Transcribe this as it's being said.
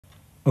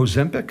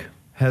Ozempic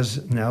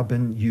has now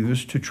been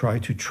used to try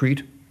to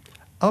treat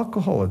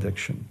alcohol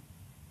addiction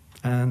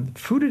and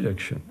food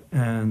addiction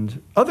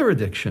and other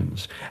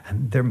addictions,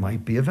 and there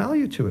might be a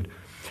value to it,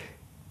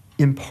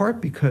 in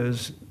part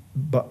because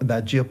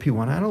that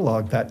GLP-1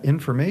 analog, that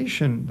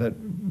information that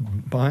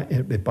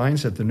it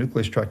binds at the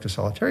nucleus tractus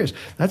solitarius,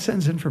 that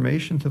sends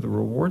information to the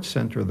reward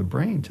center of the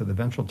brain, to the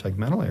ventral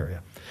tegmental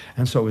area.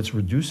 And so it's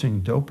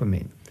reducing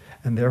dopamine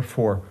and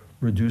therefore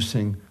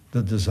reducing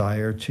the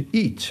desire to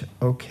eat.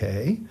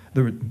 Okay,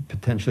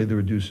 potentially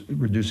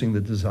reducing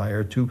the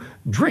desire to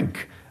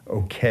drink.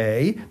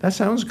 Okay, that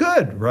sounds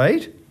good,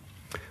 right?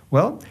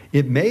 Well,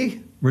 it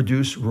may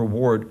reduce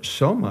reward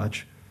so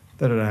much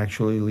that it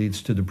actually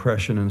leads to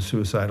depression and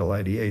suicidal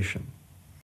ideation.